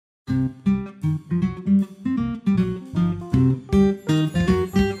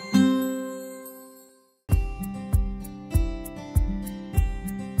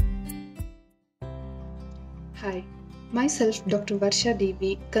Myself, Dr. Varsha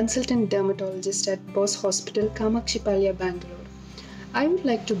Devi, consultant dermatologist at Boss Hospital, Kamakshipalya, Bangalore. I would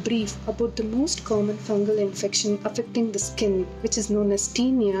like to brief about the most common fungal infection affecting the skin, which is known as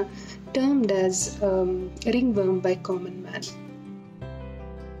Tinea, termed as ringworm by common man.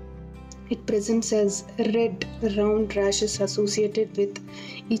 It presents as red, round rashes associated with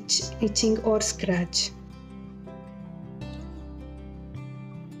itching or scratch.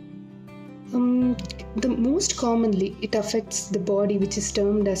 The most commonly, it affects the body, which is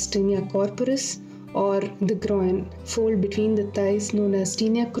termed as Tinea corporis, or the groin, fold between the thighs known as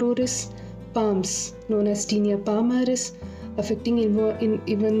Tinea cruris, palms known as Tinea palmaris, affecting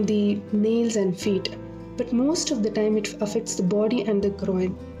even the nails and feet. But most of the time it affects the body and the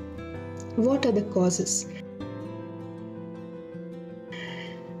groin. What are the causes?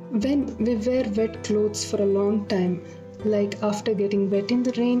 When we wear wet clothes for a long time, like after getting wet in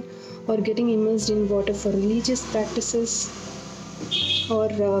the rain or getting immersed in water for religious practices, or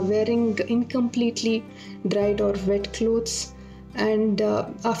wearing incompletely dried or wet clothes, and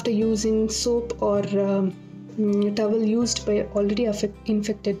after using soap or towel used by already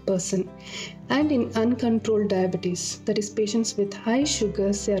infected person, and in uncontrolled diabetes, that is patients with high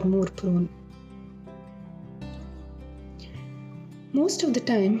sugars, they are more prone. Most of the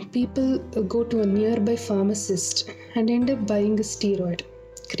time, people go to a nearby pharmacist and end up buying a steroid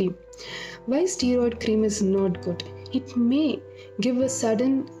cream. Why steroid cream is not good? It may give a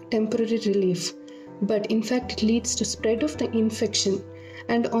sudden temporary relief, but in fact it leads to spread of the infection,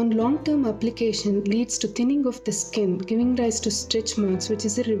 and on long-term application leads to thinning of the skin, giving rise to stretch marks, which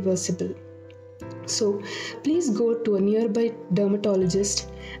is irreversible. So please go to a nearby dermatologist,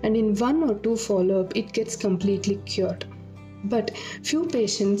 and in 1 or 2 follow-up it gets completely cured. But few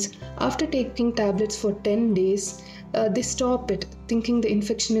patients, after taking tablets for 10 days, they stop it thinking the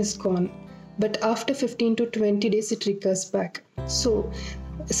infection is gone. But after 15 to 20 days it recurs back. So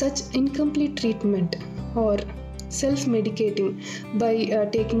such incomplete treatment or self-medicating by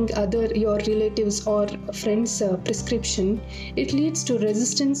taking your relatives or friends' prescription, it leads to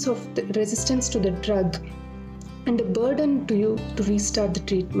resistance to the drug and a burden to you to restart the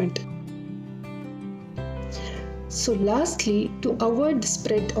treatment. So lastly, to avoid the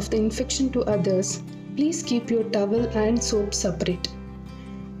spread of the infection to others, please keep your towel and soap separate,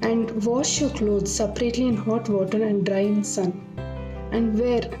 and wash your clothes separately in hot water and dry in sun, and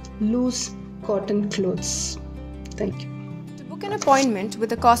wear loose cotton clothes. Thank you. To book an appointment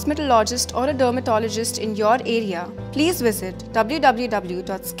with a cosmetologist or a dermatologist in your area, please visit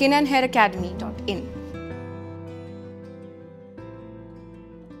www.skinandhairacademy.in.